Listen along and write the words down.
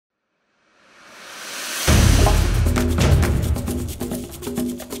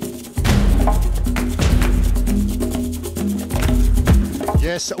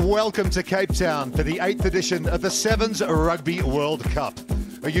Yes, welcome to Cape Town for the 8th edition of the Sevens Rugby World Cup.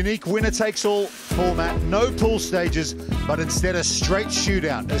 A unique winner-takes-all format, no pool stages, but instead a straight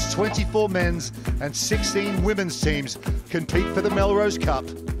shootout as 24 men's and 16 women's teams compete for the Melrose Cup.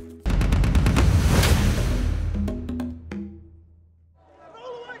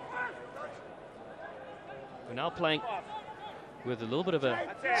 We're now playing with a little bit of a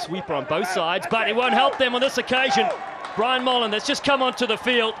sweeper on both sides, but it won't help them on this occasion. Brian Mullen that's just come onto the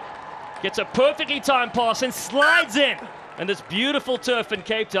field, gets a perfectly timed pass and slides in. And this beautiful turf in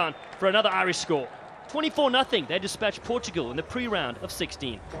Cape Town for another Irish score. 24-0, they dispatched Portugal in the pre-round of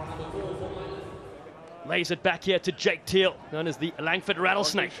 16. Lays it back here to Jake Teal, known as the Langford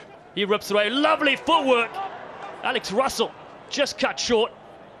Rattlesnake. He rips away, lovely footwork. Alex Russell just cut short.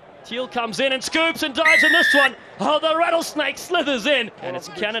 Teal comes in and scoops and dives in this one. Oh, the Rattlesnake slithers in. And it's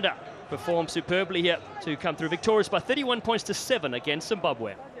Canada performed superbly here to come through victorious by 31 points to 7 against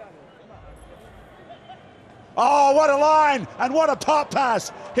Zimbabwe. Oh, what a line, and what a pop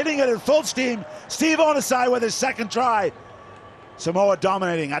pass. Hitting it at full steam. Steve Onisai with his second try. Samoa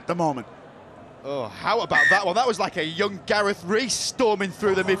dominating at the moment. Oh, how about that one? That was like a young Gareth Rees storming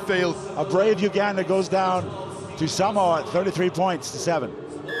through the midfield. A brave Uganda goes down to Samoa at 33 points to 7.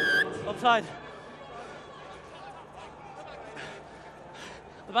 Offside.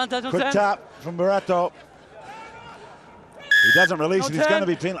 Quick tap from Barreto. He doesn't release it, he's going to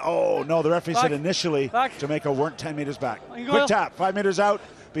be penalized. Oh, no, the referee said initially Jamaica weren't 10 meters back. Quick tap, 5 meters out.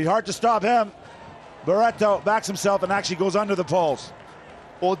 Be hard to stop him. Barreto backs himself and actually goes under the poles.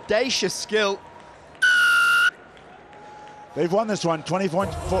 Audacious skill. They've won this one,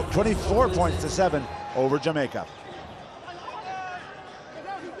 24 points to 7 over Jamaica.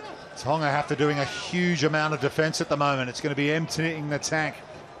 Tonga have to doing a huge amount of defense at the moment. It's going to be emptying the tank.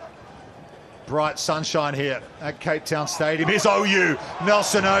 Bright sunshine here at Cape Town Stadium. Here's OU,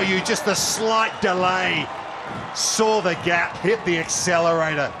 Nelson OU, just a slight delay. Saw the gap, hit the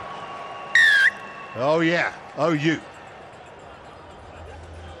accelerator. Oh yeah, OU.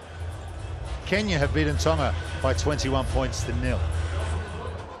 Kenya have beaten Tonga by 21 points to 0.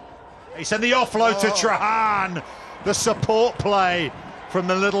 He sent the offload to Trahan. The support play from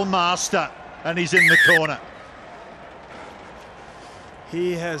the little master, and he's in the corner.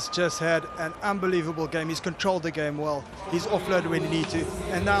 He has just had an unbelievable game. He's controlled the game well. He's offloaded when he needs to.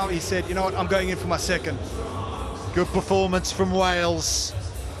 And now he said, you know what, I'm going in for my second. Good performance from Wales.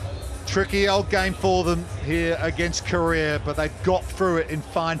 Tricky old game for them here against Korea, but they've got through it in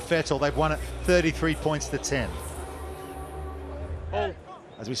fine fettle. They've won it 33 points to 10.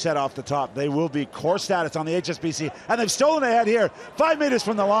 As we said off the top, they will be core status on the HSBC, and they've stolen ahead here. 5 meters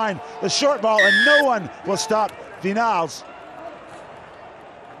from the line, the short ball, and no one will stop Vinals.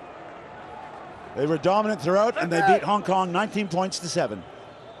 They were dominant throughout, and they beat Hong Kong 19 points to 7.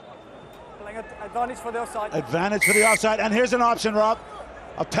 Advantage for the offside. Advantage for the offside, and here's an option, Rob.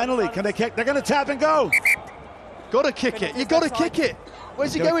 A penalty. Can they kick? They're going to tap and go. Got to kick it. You got to kick it.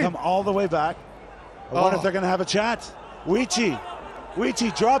 Where's he going? Come all the way back. I wonder if they're going to have a chat. Weechi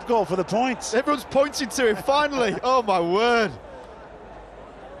drop goal for the points. Everyone's pointing to him finally. Oh my word.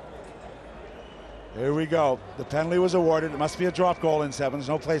 Here we go. The penalty was awarded. It must be a drop goal in 7s.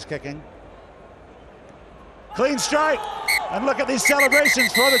 No place kicking. Clean strike. And look at these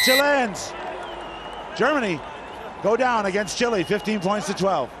celebrations for the Chileans. Germany go down against Chile, 15 points to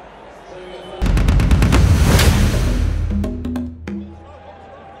 12.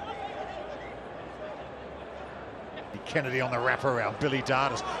 Kennedy on the wraparound, Billy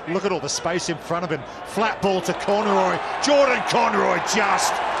Dardas. Look at all the space in front of him. Flat ball to Conroy. Jordan Conroy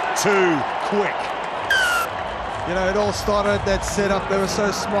just too quick. You know, it all started, that setup. They were so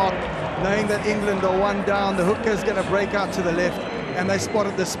smart, knowing that England are one down. The hooker's going to break out to the left, and they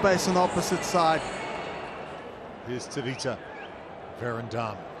spotted the space on the opposite side. Here's Tavita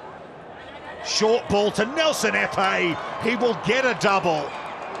Verendam. Short ball to Nelson Epe. He will get a double.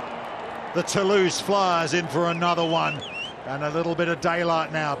 The Toulouse Flyers in for another one. And a little bit of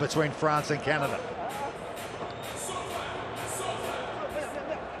daylight now between France and Canada.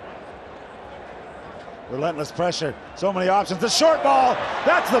 Relentless pressure. So many options. The short ball,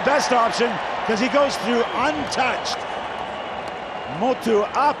 that's the best option because he goes through untouched. Motu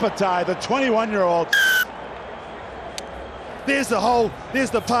Apatai, the 21-year-old. There's the hole. There's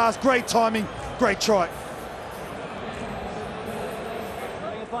the pass. Great timing. Great try.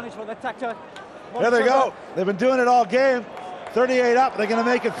 There they go. They've been doing it all game. 38 up. They're going to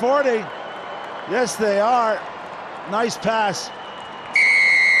make it 40. Yes, they are. Nice pass.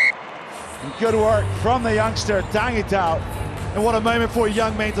 And good work from the youngster, Tangitau. And what a moment for a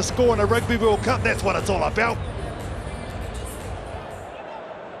young man to score in a Rugby World Cup. That's what it's all about.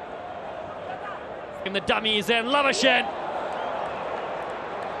 And the dummy is in. Labuschagne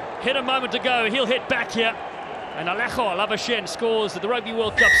hit a moment ago. He'll hit back here. And Alejo Labuschagne scores the Rugby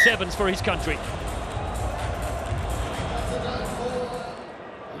World Cup 7s for his country.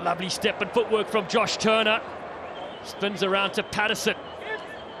 Lovely step and footwork from Josh Turner. Spins around to Patterson.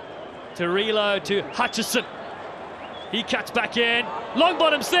 To reload to Hutchison. He cuts back in.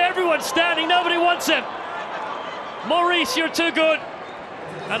 Longbottom's there. Everyone's standing. Nobody wants him. Maurice, you're too good.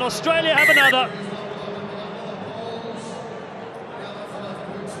 And Australia have another.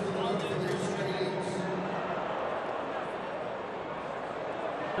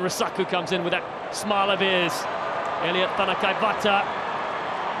 Rusaku comes in with that smile of his. Elliot Fanakaivata.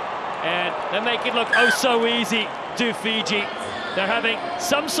 And they make it look oh so easy to Fiji. They're having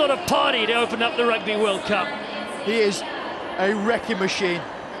some sort of party to open up the Rugby World Cup. He is a wrecking machine.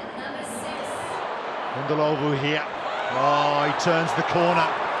 Ndlovu here. Oh, he turns the corner.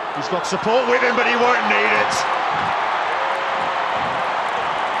 He's got support with him, but he won't need it.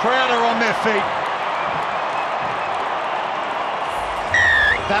 Crowd are on their feet.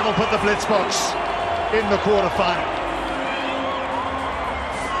 That'll put the Blitzboks in the quarterfinal.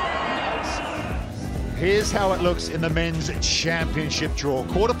 Here's how it looks in the men's championship draw.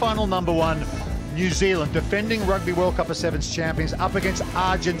 Quarterfinal number 1, New Zealand, defending Rugby World Cup of Sevens champions, up against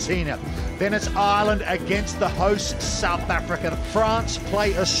Argentina. Then it's Ireland against the host South Africa. France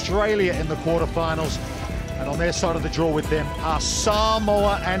play Australia in the quarterfinals. And on their side of the draw with them are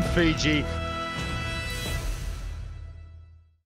Samoa and Fiji.